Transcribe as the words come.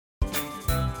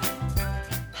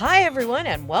Hi, everyone,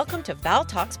 and welcome to Val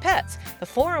Talks Pets, the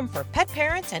forum for pet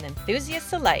parents and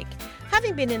enthusiasts alike.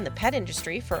 Having been in the pet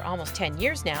industry for almost 10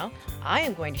 years now, I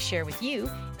am going to share with you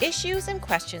issues and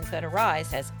questions that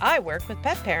arise as I work with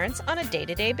pet parents on a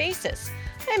day-to-day basis.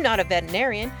 I am not a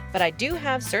veterinarian, but I do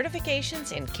have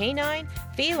certifications in canine,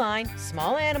 feline,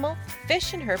 small animal,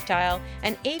 fish and herptile,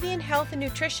 and avian health and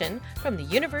nutrition from the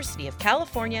University of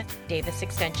California, Davis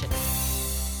Extension.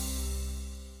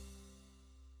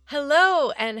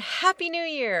 Hello and Happy New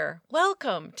Year!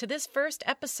 Welcome to this first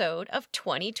episode of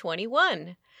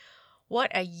 2021. What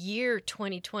a year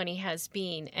 2020 has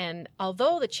been, and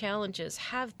although the challenges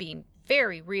have been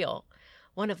very real,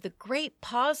 one of the great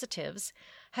positives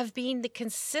have been the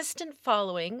consistent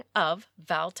following of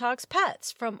Val Talks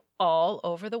Pets from all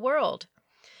over the world.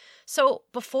 So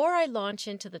before I launch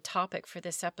into the topic for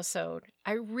this episode,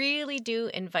 I really do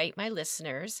invite my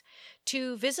listeners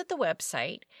to visit the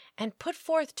website and put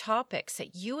forth topics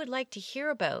that you would like to hear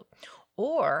about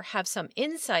or have some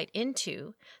insight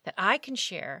into that I can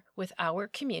share with our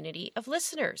community of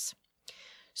listeners.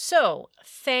 So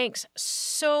thanks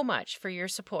so much for your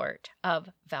support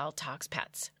of Val Talks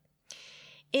Pets.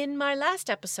 In my last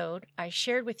episode, I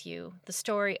shared with you the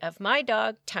story of my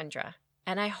dog, Tundra,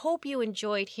 and I hope you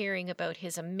enjoyed hearing about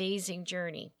his amazing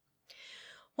journey.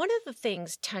 One of the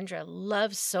things Tundra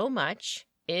loves so much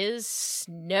is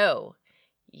snow.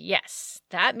 Yes,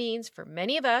 that means for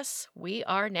many of us, we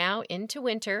are now into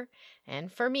winter,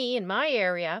 and for me in my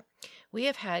area, we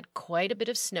have had quite a bit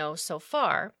of snow so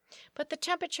far, but the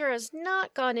temperature has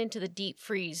not gone into the deep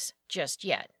freeze just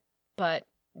yet, but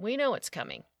we know it's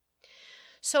coming.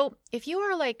 So if you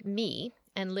are like me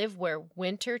and live where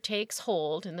winter takes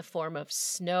hold in the form of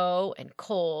snow and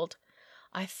cold,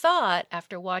 I thought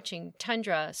after watching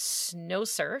Tundra snow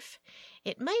surf,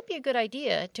 it might be a good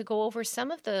idea to go over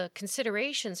some of the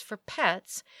considerations for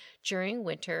pets during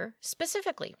winter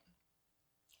specifically.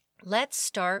 Let's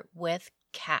start with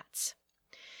cats.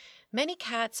 Many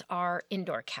cats are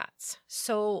indoor cats,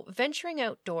 so venturing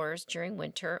outdoors during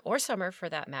winter, or summer for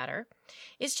that matter,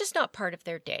 is just not part of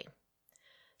their day.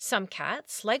 Some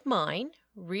cats, like mine,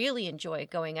 really enjoy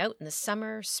going out in the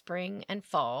summer, spring, and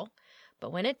fall,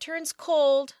 but when it turns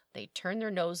cold, they turn their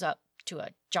nose up to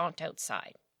a jaunt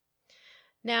outside.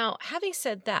 Now, having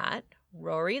said that,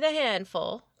 Rory the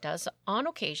handful does on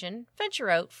occasion venture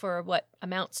out for what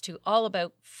amounts to all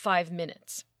about 5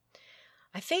 minutes.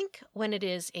 I think when it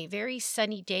is a very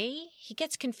sunny day, he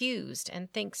gets confused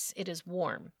and thinks it is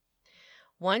warm.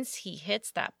 Once he hits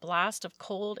that blast of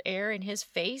cold air in his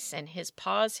face and his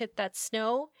paws hit that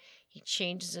snow, he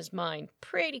changes his mind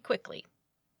pretty quickly.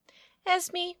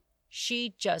 Esme,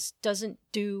 she just doesn't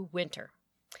do winter.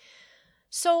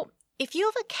 So if you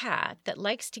have a cat that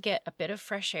likes to get a bit of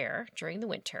fresh air during the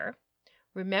winter,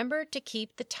 remember to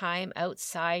keep the time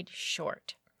outside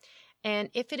short.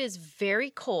 And if it is very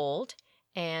cold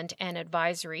and an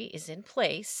advisory is in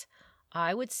place,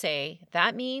 I would say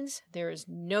that means there is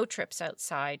no trips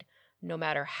outside, no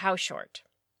matter how short.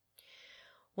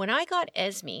 When I got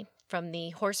Esme from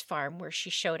the horse farm where she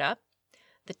showed up,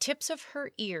 the tips of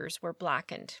her ears were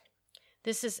blackened.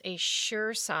 This is a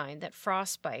sure sign that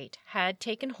frostbite had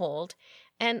taken hold,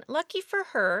 and lucky for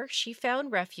her, she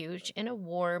found refuge in a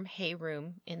warm hay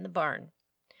room in the barn.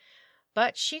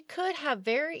 But she could have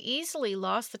very easily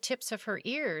lost the tips of her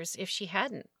ears if she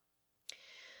hadn't.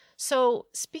 So,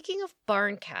 speaking of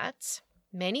barn cats,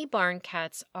 many barn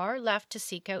cats are left to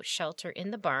seek out shelter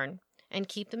in the barn and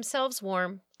keep themselves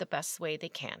warm the best way they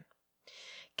can.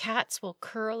 Cats will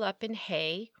curl up in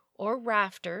hay or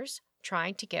rafters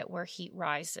trying to get where heat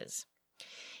rises.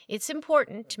 It's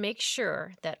important to make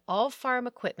sure that all farm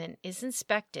equipment is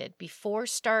inspected before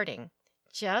starting,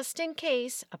 just in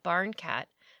case a barn cat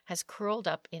has curled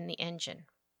up in the engine.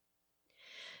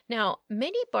 Now,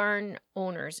 many barn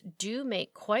owners do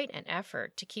make quite an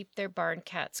effort to keep their barn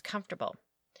cats comfortable.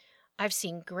 I've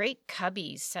seen great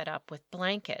cubbies set up with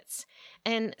blankets,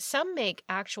 and some make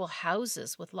actual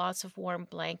houses with lots of warm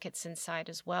blankets inside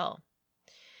as well.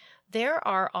 There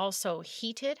are also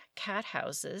heated cat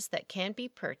houses that can be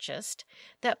purchased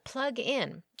that plug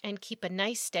in and keep a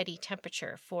nice steady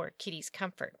temperature for kitty's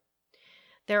comfort.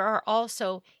 There are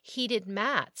also heated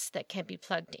mats that can be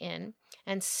plugged in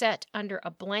and set under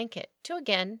a blanket to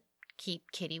again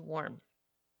keep kitty warm.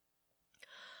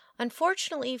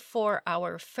 Unfortunately for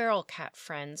our feral cat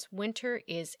friends, winter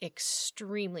is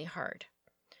extremely hard.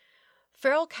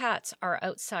 Feral cats are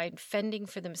outside fending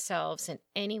for themselves in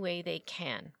any way they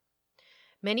can.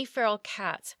 Many feral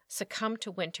cats succumb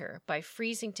to winter by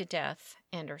freezing to death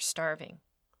and are starving.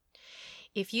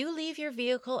 If you leave your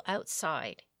vehicle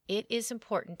outside, it is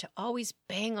important to always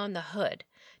bang on the hood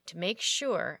to make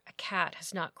sure a cat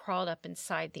has not crawled up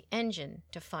inside the engine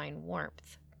to find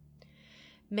warmth.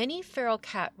 Many feral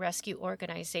cat rescue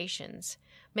organizations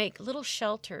make little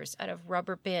shelters out of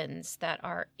rubber bins that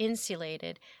are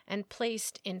insulated and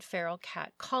placed in feral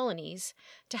cat colonies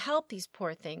to help these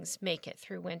poor things make it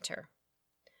through winter.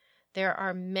 There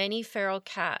are many feral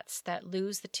cats that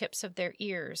lose the tips of their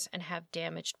ears and have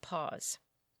damaged paws.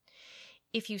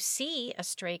 If you see a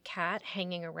stray cat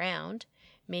hanging around,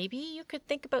 maybe you could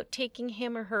think about taking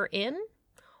him or her in,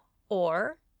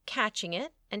 or catching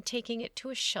it and taking it to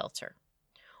a shelter,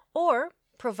 or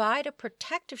provide a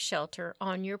protective shelter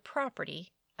on your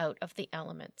property out of the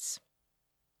elements.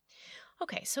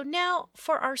 Okay, so now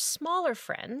for our smaller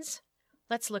friends,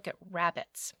 let's look at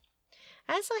rabbits.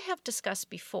 As I have discussed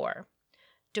before,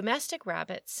 domestic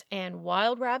rabbits and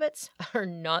wild rabbits are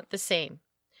not the same.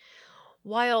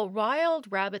 While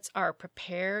wild rabbits are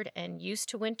prepared and used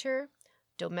to winter,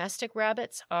 domestic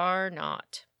rabbits are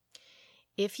not.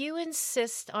 If you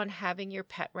insist on having your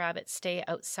pet rabbit stay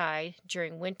outside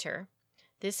during winter,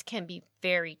 this can be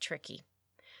very tricky.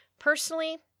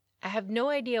 Personally, I have no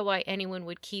idea why anyone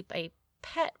would keep a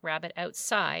pet rabbit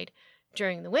outside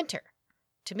during the winter.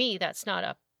 To me, that's not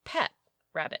a pet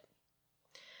rabbit.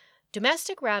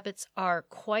 Domestic rabbits are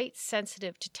quite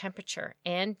sensitive to temperature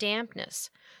and dampness,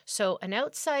 so an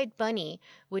outside bunny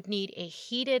would need a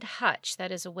heated hutch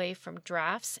that is away from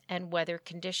drafts and weather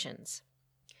conditions.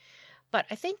 But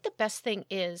I think the best thing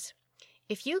is,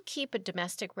 if you keep a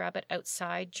domestic rabbit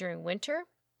outside during winter,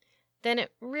 then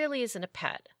it really isn't a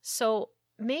pet. So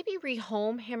maybe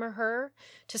rehome him or her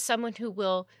to someone who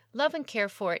will love and care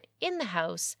for it in the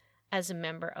house as a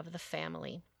member of the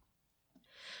family.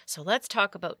 So let's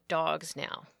talk about dogs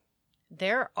now.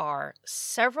 There are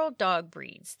several dog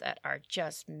breeds that are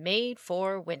just made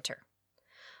for winter.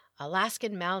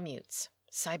 Alaskan Malamutes,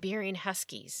 Siberian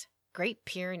Huskies, Great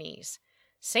Pyrenees,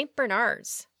 St.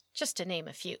 Bernards, just to name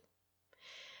a few.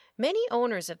 Many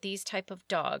owners of these type of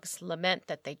dogs lament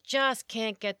that they just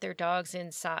can't get their dogs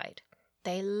inside.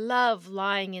 They love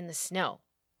lying in the snow.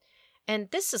 And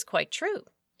this is quite true.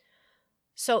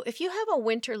 So if you have a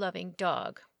winter-loving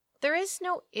dog, there is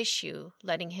no issue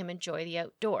letting him enjoy the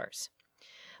outdoors.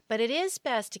 But it is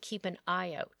best to keep an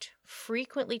eye out,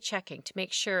 frequently checking to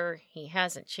make sure he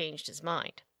hasn't changed his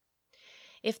mind.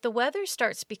 If the weather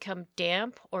starts to become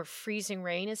damp or freezing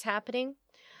rain is happening,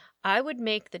 I would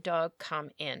make the dog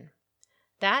come in.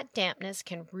 That dampness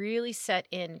can really set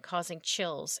in, causing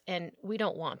chills, and we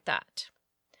don't want that.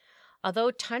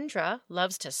 Although Tundra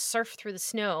loves to surf through the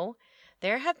snow,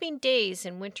 there have been days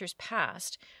in winters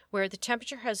past where the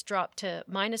temperature has dropped to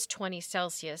minus 20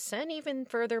 Celsius and even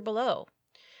further below.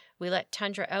 We let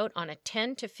Tundra out on a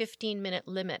 10 to 15 minute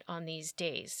limit on these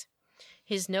days.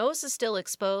 His nose is still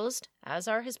exposed, as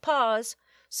are his paws,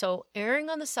 so erring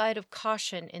on the side of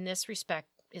caution in this respect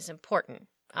is important,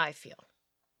 I feel.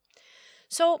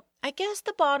 So I guess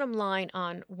the bottom line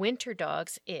on winter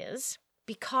dogs is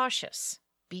be cautious,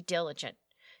 be diligent.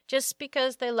 Just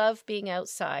because they love being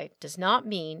outside does not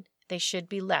mean they should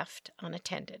be left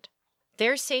unattended.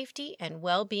 Their safety and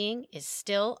well-being is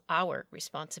still our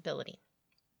responsibility.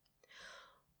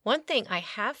 One thing I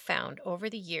have found over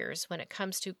the years when it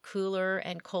comes to cooler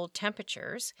and cold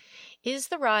temperatures is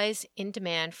the rise in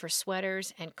demand for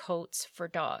sweaters and coats for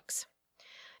dogs.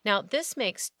 Now, this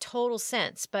makes total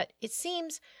sense, but it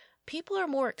seems people are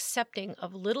more accepting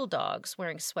of little dogs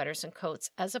wearing sweaters and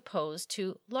coats as opposed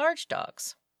to large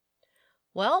dogs.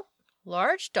 Well,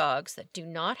 large dogs that do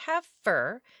not have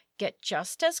fur get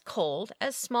just as cold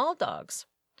as small dogs.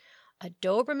 A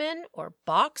Doberman or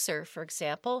Boxer, for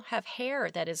example, have hair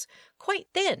that is quite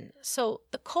thin, so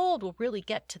the cold will really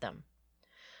get to them.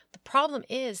 The problem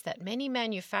is that many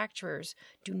manufacturers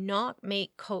do not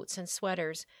make coats and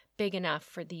sweaters big enough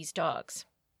for these dogs.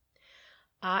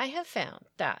 I have found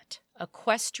that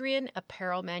equestrian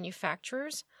apparel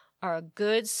manufacturers are a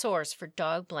good source for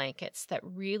dog blankets that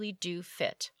really do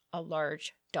fit a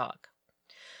large dog.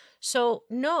 So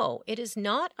no, it is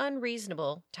not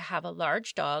unreasonable to have a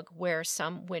large dog wear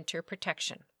some winter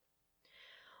protection.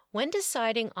 When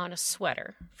deciding on a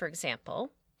sweater, for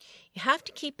example, you have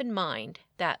to keep in mind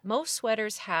that most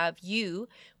sweaters have you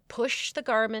push the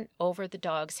garment over the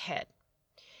dog's head.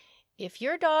 If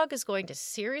your dog is going to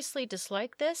seriously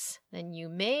dislike this, then you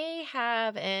may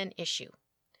have an issue.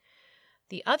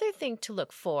 The other thing to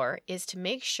look for is to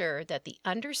make sure that the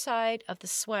underside of the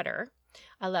sweater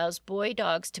allows boy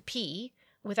dogs to pee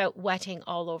without wetting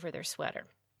all over their sweater.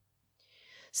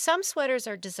 Some sweaters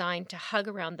are designed to hug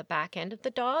around the back end of the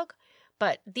dog,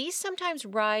 but these sometimes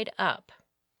ride up.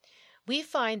 We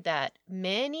find that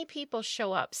many people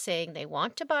show up saying they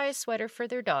want to buy a sweater for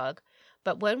their dog,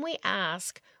 but when we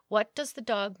ask, what does the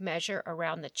dog measure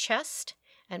around the chest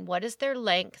and what is their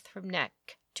length from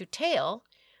neck to tail,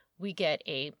 we get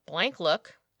a blank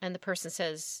look and the person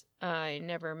says, I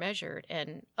never measured,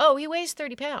 and oh, he weighs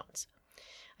 30 pounds.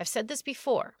 I've said this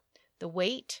before. The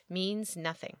weight means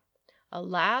nothing. A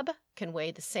lab can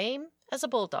weigh the same as a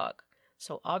bulldog,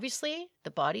 so obviously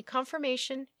the body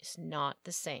conformation is not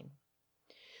the same.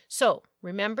 So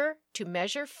remember to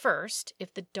measure first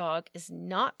if the dog is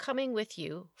not coming with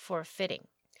you for a fitting.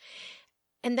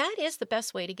 And that is the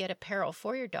best way to get apparel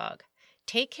for your dog.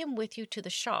 Take him with you to the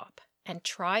shop and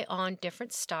try on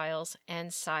different styles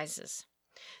and sizes.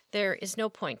 There is no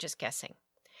point just guessing.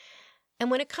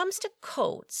 And when it comes to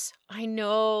coats, I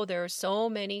know there are so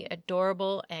many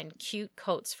adorable and cute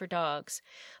coats for dogs,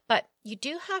 but you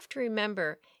do have to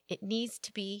remember it needs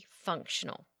to be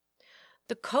functional.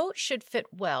 The coat should fit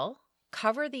well,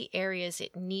 cover the areas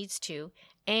it needs to,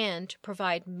 and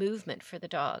provide movement for the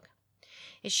dog.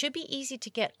 It should be easy to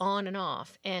get on and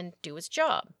off and do its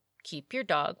job. Keep your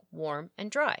dog warm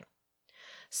and dry.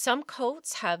 Some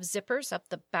coats have zippers up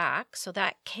the back, so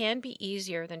that can be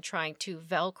easier than trying to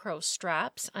Velcro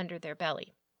straps under their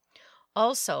belly.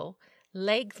 Also,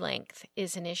 leg length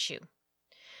is an issue.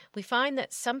 We find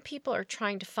that some people are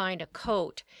trying to find a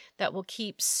coat that will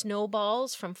keep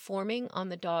snowballs from forming on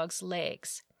the dog's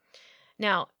legs.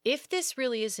 Now, if this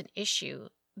really is an issue,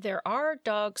 there are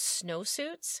dog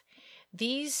snowsuits.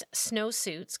 These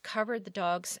snowsuits cover the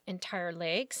dog's entire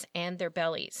legs and their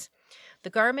bellies. The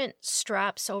garment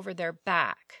straps over their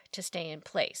back to stay in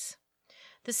place.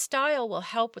 The style will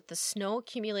help with the snow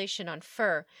accumulation on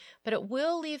fur, but it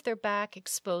will leave their back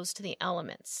exposed to the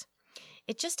elements.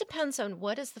 It just depends on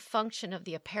what is the function of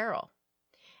the apparel.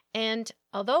 And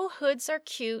although hoods are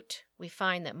cute, we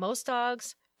find that most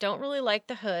dogs don't really like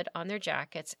the hood on their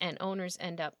jackets and owners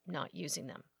end up not using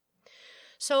them.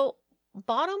 So,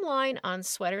 bottom line on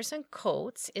sweaters and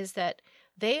coats is that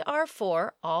they are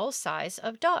for all sizes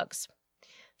of dogs.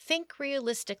 Think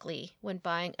realistically when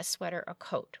buying a sweater or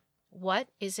coat. What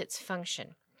is its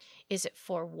function? Is it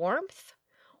for warmth?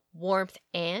 Warmth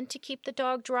and to keep the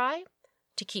dog dry?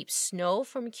 To keep snow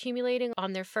from accumulating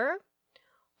on their fur?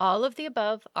 All of the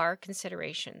above are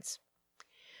considerations.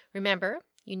 Remember,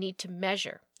 you need to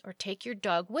measure or take your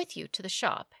dog with you to the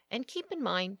shop and keep in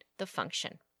mind the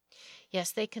function.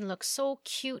 Yes, they can look so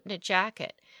cute in a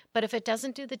jacket, but if it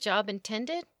doesn't do the job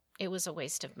intended, it was a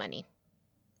waste of money.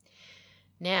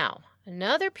 Now,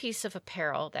 another piece of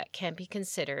apparel that can be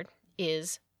considered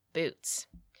is boots.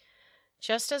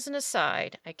 Just as an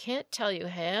aside, I can't tell you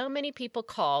how many people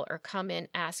call or come in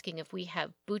asking if we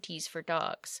have booties for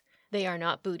dogs. They are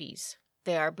not booties.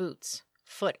 They are boots,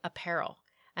 foot apparel,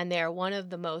 and they are one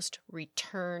of the most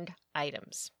returned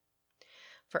items.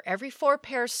 For every 4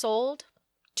 pairs sold,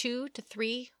 2 to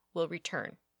 3 will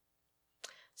return.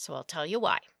 So I'll tell you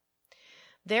why.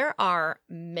 There are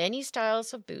many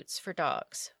styles of boots for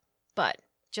dogs, but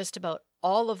just about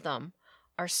all of them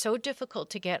are so difficult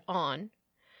to get on.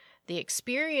 The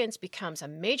experience becomes a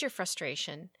major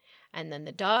frustration, and then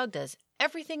the dog does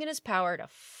everything in his power to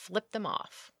flip them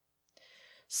off.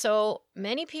 So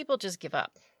many people just give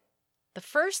up. The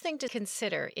first thing to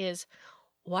consider is,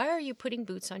 why are you putting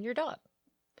boots on your dog?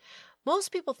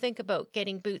 Most people think about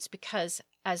getting boots because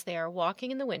as they are walking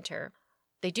in the winter,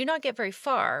 they do not get very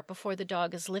far before the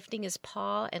dog is lifting his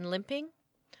paw and limping.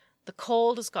 The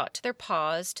cold has got to their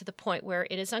paws to the point where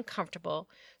it is uncomfortable,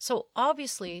 so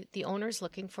obviously the owner is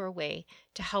looking for a way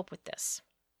to help with this.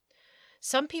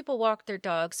 Some people walk their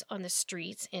dogs on the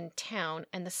streets in town,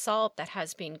 and the salt that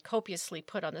has been copiously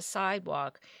put on the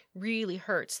sidewalk really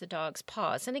hurts the dog's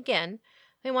paws, and again,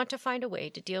 they want to find a way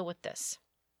to deal with this.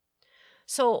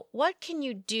 So what can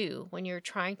you do when you're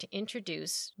trying to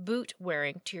introduce boot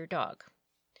wearing to your dog?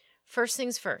 First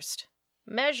things first,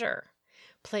 measure.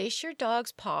 Place your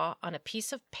dog's paw on a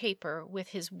piece of paper with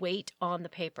his weight on the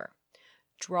paper.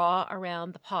 Draw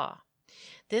around the paw.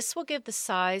 This will give the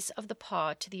size of the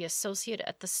paw to the associate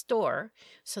at the store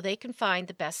so they can find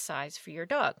the best size for your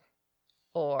dog.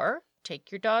 Or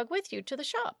take your dog with you to the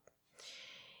shop.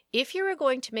 If you are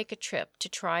going to make a trip to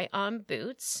try on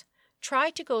boots, try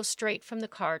to go straight from the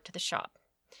car to the shop.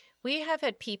 We have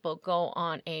had people go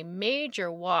on a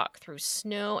major walk through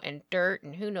snow and dirt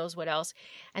and who knows what else,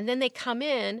 and then they come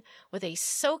in with a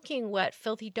soaking wet,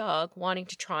 filthy dog wanting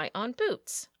to try on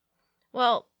boots.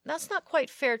 Well, that's not quite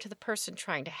fair to the person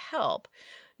trying to help,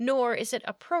 nor is it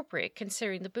appropriate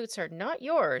considering the boots are not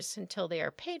yours until they are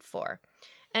paid for,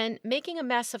 and making a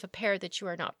mess of a pair that you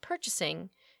are not purchasing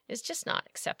is just not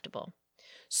acceptable.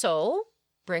 So,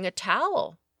 bring a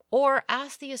towel Or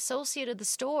ask the associate of the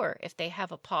store if they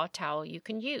have a paw towel you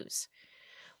can use.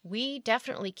 We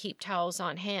definitely keep towels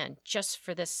on hand just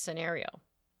for this scenario.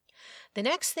 The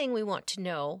next thing we want to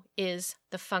know is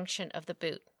the function of the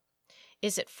boot.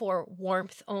 Is it for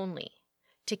warmth only,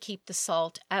 to keep the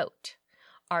salt out?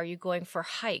 Are you going for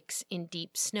hikes in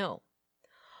deep snow?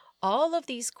 All of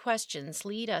these questions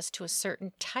lead us to a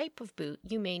certain type of boot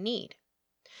you may need.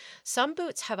 Some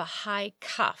boots have a high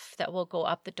cuff that will go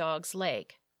up the dog's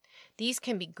leg. These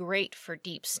can be great for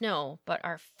deep snow, but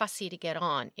are fussy to get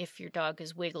on if your dog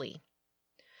is wiggly.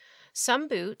 Some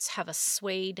boots have a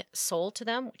suede sole to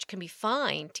them, which can be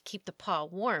fine to keep the paw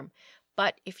warm,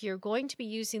 but if you're going to be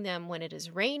using them when it is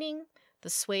raining, the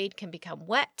suede can become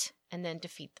wet and then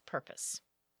defeat the purpose.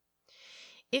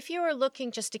 If you are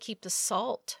looking just to keep the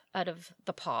salt out of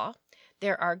the paw,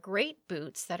 there are great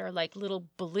boots that are like little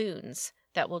balloons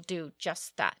that will do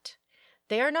just that.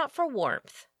 They are not for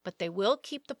warmth, but they will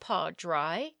keep the paw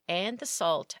dry and the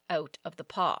salt out of the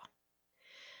paw.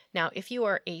 Now, if you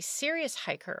are a serious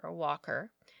hiker or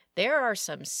walker, there are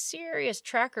some serious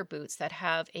tracker boots that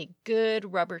have a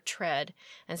good rubber tread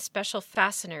and special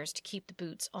fasteners to keep the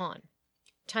boots on.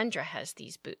 Tundra has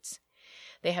these boots.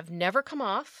 They have never come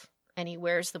off, and he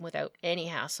wears them without any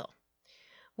hassle.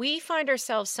 We find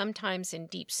ourselves sometimes in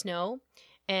deep snow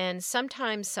and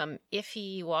sometimes some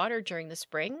iffy water during the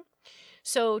spring.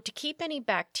 So to keep any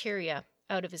bacteria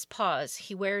out of his paws,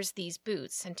 he wears these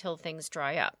boots until things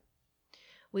dry up.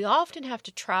 We often have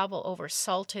to travel over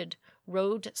salted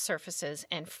road surfaces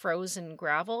and frozen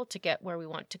gravel to get where we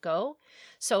want to go,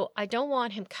 so I don't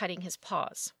want him cutting his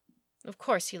paws. Of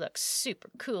course, he looks super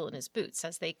cool in his boots,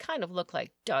 as they kind of look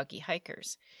like doggy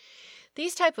hikers.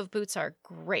 These type of boots are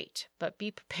great, but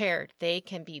be prepared, they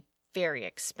can be very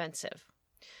expensive.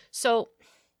 So,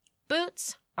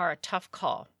 boots are a tough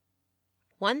call.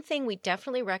 One thing we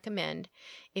definitely recommend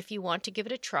if you want to give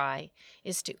it a try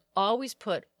is to always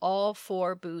put all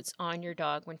 4 boots on your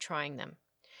dog when trying them.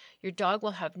 Your dog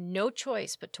will have no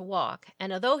choice but to walk,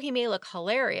 and although he may look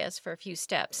hilarious for a few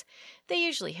steps, they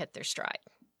usually hit their stride.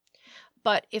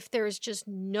 But if there is just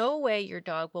no way your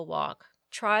dog will walk,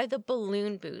 try the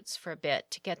balloon boots for a bit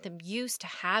to get them used to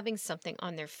having something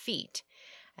on their feet,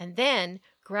 and then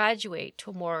graduate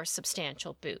to a more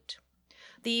substantial boot.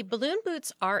 The balloon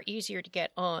boots are easier to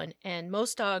get on, and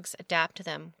most dogs adapt to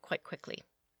them quite quickly.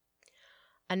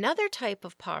 Another type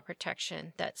of paw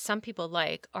protection that some people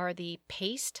like are the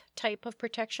paste type of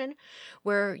protection,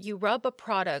 where you rub a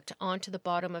product onto the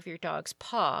bottom of your dog's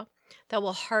paw that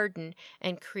will harden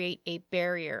and create a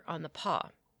barrier on the paw.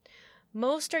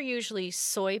 Most are usually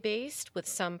soy-based with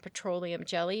some petroleum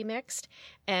jelly mixed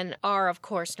and are, of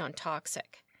course,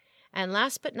 non-toxic. And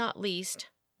last but not least,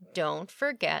 don't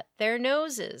forget their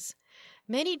noses.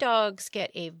 Many dogs get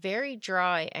a very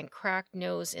dry and cracked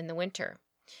nose in the winter.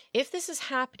 If this is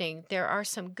happening, there are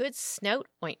some good snout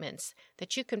ointments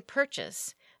that you can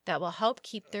purchase that will help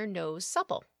keep their nose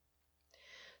supple.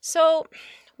 So,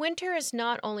 winter is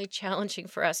not only challenging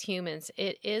for us humans,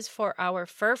 it is for our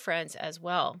fur friends as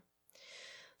well.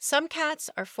 Some cats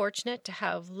are fortunate to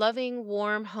have loving,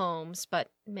 warm homes, but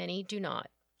many do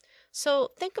not. So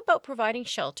think about providing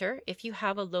shelter if you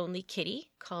have a lonely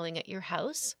kitty calling at your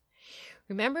house.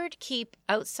 Remember to keep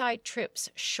outside trips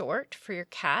short for your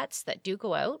cats that do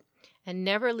go out, and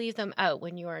never leave them out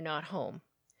when you are not home.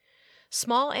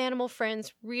 Small animal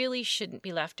friends really shouldn't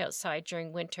be left outside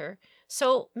during winter,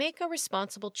 so make a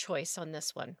responsible choice on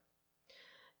this one.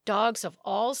 Dogs of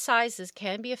all sizes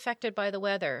can be affected by the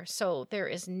weather, so there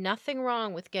is nothing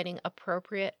wrong with getting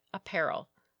appropriate apparel.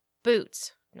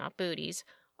 Boots, not booties,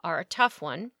 are a tough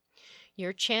one.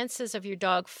 Your chances of your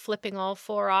dog flipping all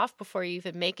 4 off before you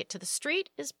even make it to the street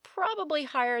is probably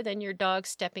higher than your dog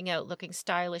stepping out looking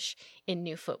stylish in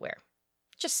new footwear.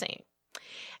 Just saying.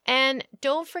 And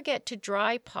don't forget to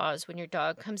dry paws when your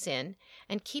dog comes in,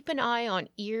 and keep an eye on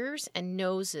ears and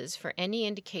noses for any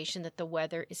indication that the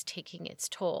weather is taking its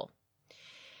toll.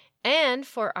 And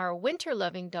for our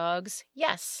winter-loving dogs,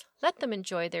 yes, let them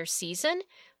enjoy their season,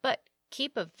 but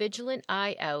keep a vigilant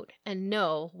eye out and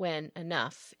know when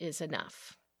enough is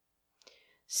enough.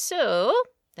 So,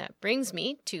 that brings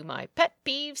me to my pet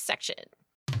peeve section.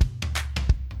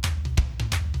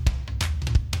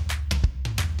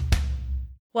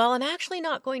 Well, I'm actually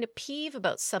not going to peeve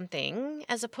about something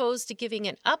as opposed to giving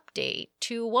an update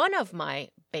to one of my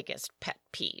biggest pet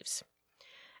peeves.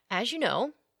 As you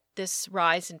know, this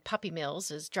rise in puppy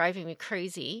mills is driving me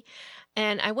crazy,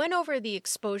 and I went over the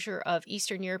exposure of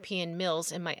Eastern European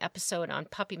mills in my episode on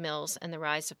puppy mills and the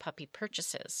rise of puppy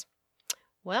purchases.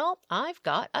 Well, I've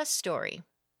got a story.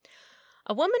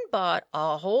 A woman bought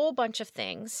a whole bunch of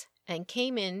things, and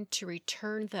came in to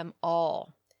return them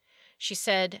all. She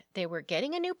said they were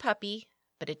getting a new puppy,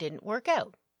 but it didn't work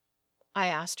out. I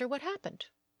asked her what happened.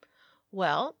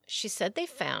 Well, she said they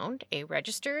found a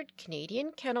registered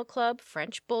Canadian Kennel Club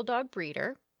French Bulldog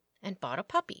breeder and bought a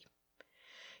puppy.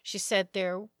 She said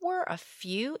there were a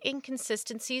few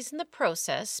inconsistencies in the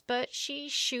process, but she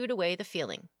shooed away the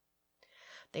feeling.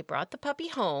 They brought the puppy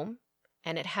home,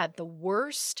 and it had the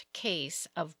worst case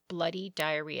of bloody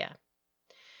diarrhea.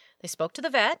 They spoke to the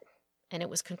vet, and it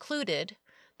was concluded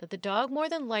that the dog more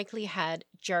than likely had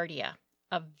Giardia,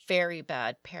 a very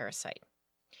bad parasite.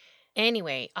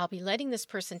 Anyway, I'll be letting this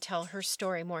person tell her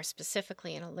story more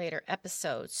specifically in a later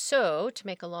episode. So, to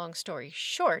make a long story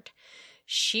short,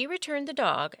 she returned the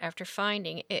dog after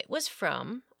finding it was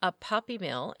from a puppy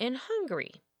mill in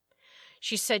Hungary.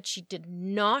 She said she did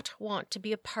not want to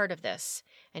be a part of this,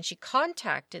 and she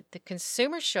contacted the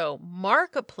consumer show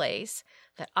Marketplace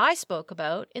that I spoke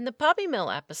about in the puppy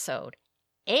mill episode,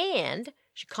 and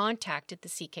she contacted the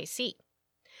CKC.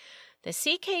 The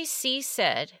CKC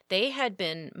said they had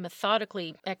been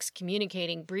methodically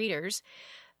excommunicating breeders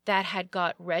that had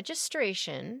got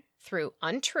registration through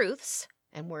untruths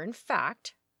and were in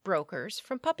fact brokers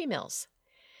from puppy mills.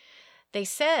 They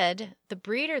said the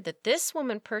breeder that this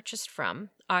woman purchased from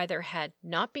either had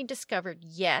not been discovered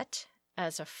yet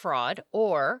as a fraud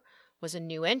or was a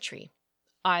new entry.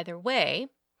 Either way,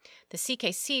 the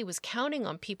CKC was counting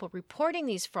on people reporting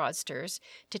these fraudsters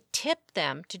to tip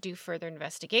them to do further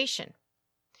investigation.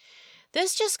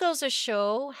 This just goes to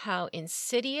show how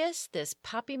insidious this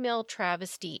puppy mill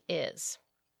travesty is.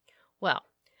 Well,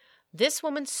 this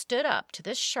woman stood up to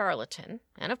this charlatan,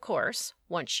 and of course,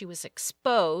 once she was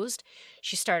exposed,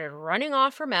 she started running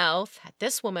off her mouth at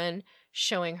this woman,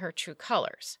 showing her true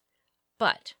colors.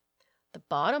 But the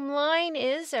bottom line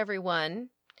is, everyone,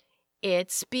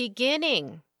 it's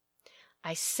beginning.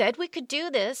 I said we could do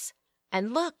this,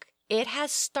 and look, it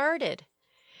has started.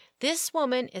 This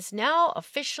woman is now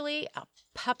officially a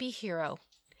puppy hero,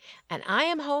 and I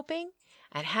am hoping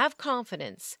and have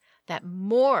confidence that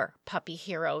more puppy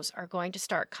heroes are going to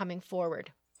start coming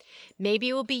forward. Maybe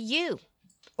it will be you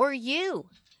or you.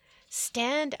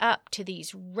 Stand up to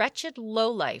these wretched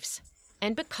lowlifes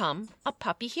and become a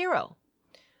puppy hero.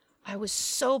 I was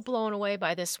so blown away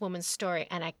by this woman's story,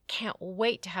 and I can't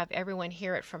wait to have everyone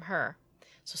hear it from her.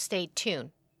 So stay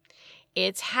tuned.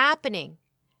 It's happening,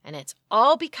 and it's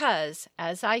all because,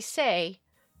 as I say,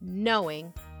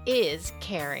 knowing is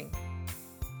caring.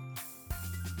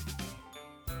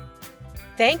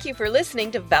 Thank you for listening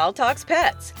to Val Talks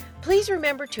Pets. Please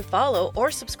remember to follow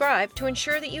or subscribe to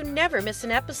ensure that you never miss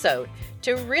an episode.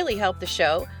 To really help the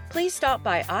show, please stop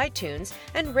by iTunes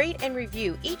and rate and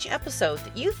review each episode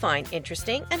that you find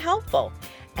interesting and helpful.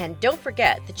 And don't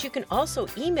forget that you can also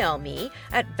email me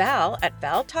at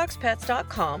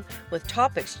val@valtalkspets.com with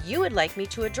topics you would like me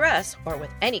to address or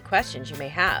with any questions you may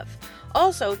have.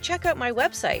 Also, check out my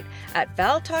website at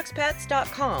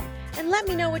valtalkspets.com and let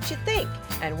me know what you think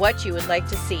and what you would like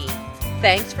to see.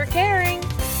 Thanks for caring!